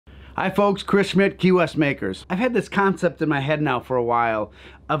Hi folks, Chris Schmidt, Key West Makers. I've had this concept in my head now for a while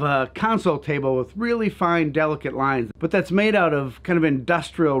of a console table with really fine, delicate lines, but that's made out of kind of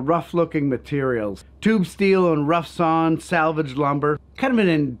industrial, rough-looking materials. Tube steel and rough-sawn, salvaged lumber. Kind of an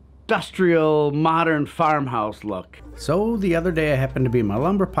industrial, modern farmhouse look. So the other day I happened to be in my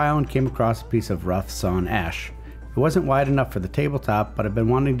lumber pile and came across a piece of rough-sawn ash. It wasn't wide enough for the tabletop, but I've been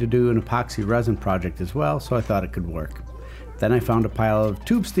wanting to do an epoxy resin project as well, so I thought it could work. Then I found a pile of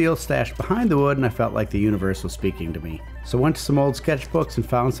tube steel stashed behind the wood and I felt like the universe was speaking to me. So I went to some old sketchbooks and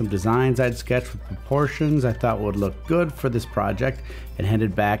found some designs I'd sketched with proportions I thought would look good for this project and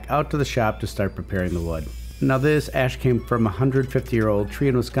headed back out to the shop to start preparing the wood. Now this ash came from a 150-year-old tree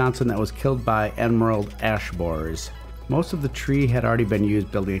in Wisconsin that was killed by emerald ash borers. Most of the tree had already been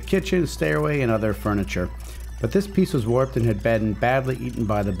used building a kitchen, stairway, and other furniture. But this piece was warped and had been badly eaten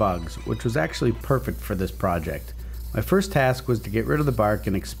by the bugs, which was actually perfect for this project. My first task was to get rid of the bark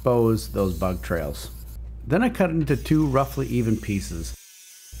and expose those bug trails. Then I cut it into two roughly even pieces.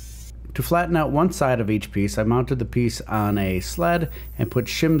 To flatten out one side of each piece, I mounted the piece on a sled and put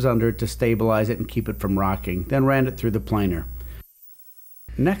shims under it to stabilize it and keep it from rocking, then ran it through the planer.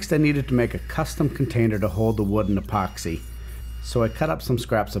 Next I needed to make a custom container to hold the wood and epoxy, so I cut up some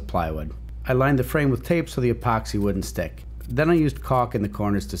scraps of plywood. I lined the frame with tape so the epoxy wouldn't stick. Then I used caulk in the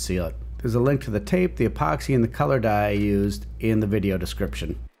corners to seal it. There's a link to the tape, the epoxy, and the color dye I used in the video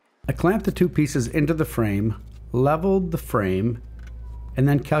description. I clamped the two pieces into the frame, leveled the frame, and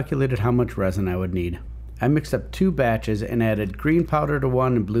then calculated how much resin I would need. I mixed up two batches and added green powder to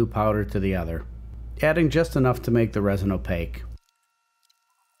one and blue powder to the other, adding just enough to make the resin opaque.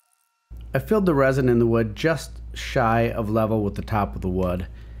 I filled the resin in the wood just shy of level with the top of the wood.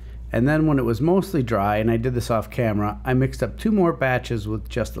 And then when it was mostly dry, and I did this off camera, I mixed up two more batches with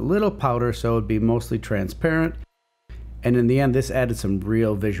just a little powder so it would be mostly transparent, and in the end this added some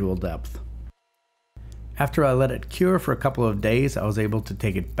real visual depth. After I let it cure for a couple of days, I was able to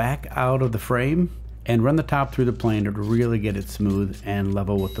take it back out of the frame and run the top through the planer to really get it smooth and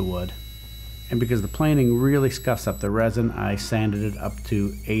level with the wood. And because the planing really scuffs up the resin, I sanded it up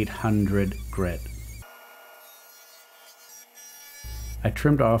to 800 grit. I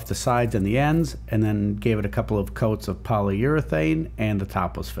trimmed off the sides and the ends and then gave it a couple of coats of polyurethane and the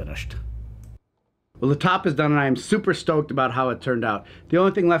top was finished. Well, the top is done and I'm super stoked about how it turned out. The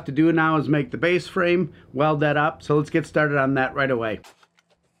only thing left to do now is make the base frame, weld that up, so let's get started on that right away.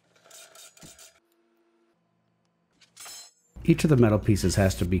 Each of the metal pieces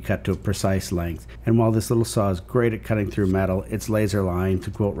has to be cut to a precise length, and while this little saw is great at cutting through metal, its laser line, to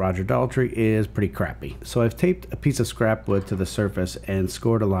quote Roger Daltrey, is pretty crappy. So I've taped a piece of scrap wood to the surface and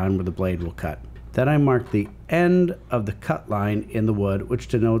scored a line where the blade will cut. Then I marked the end of the cut line in the wood, which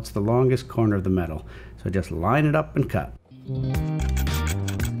denotes the longest corner of the metal. So just line it up and cut.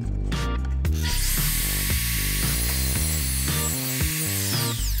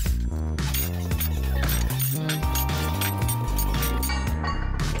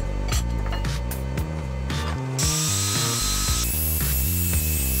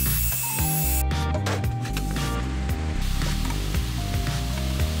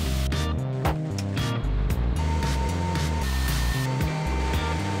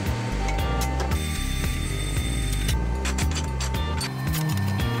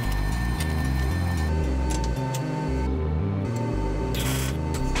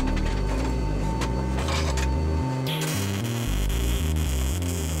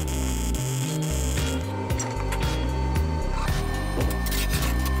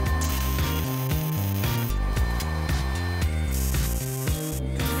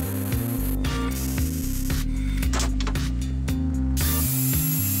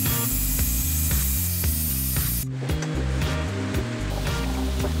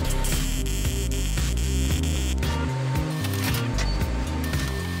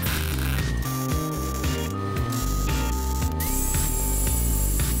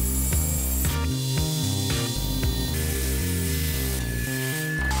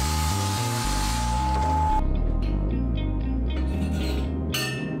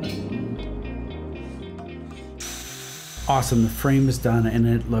 Awesome, the frame is done and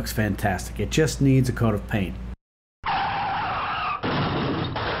it looks fantastic. It just needs a coat of paint.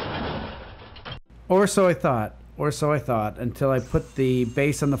 Or so I thought, until I put the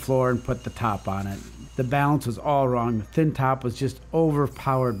base on the floor and put the top on it. The balance was all wrong. The thin top was just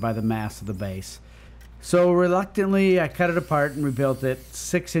overpowered by the mass of the base. So reluctantly, I cut it apart and rebuilt it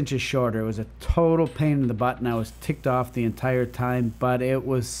 6 inches shorter. It was a total pain in the butt and I was ticked off the entire time, but it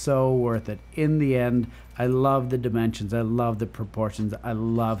was so worth it. In the end, I love the dimensions, I love the proportions, I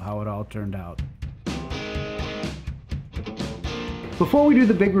love how it all turned out. Before we do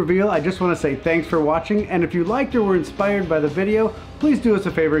the big reveal, I just want to say thanks for watching, and if you liked or were inspired by the video, please do us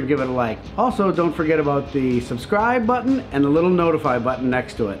a favor and give it a like. Also, don't forget about the subscribe button and the little notify button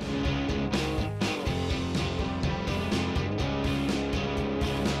next to it.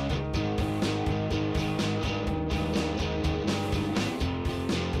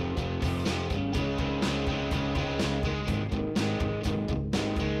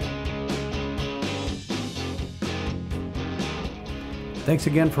 Thanks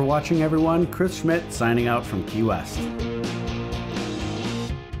again for watching, everyone. Chris Schmidt signing out from Key West.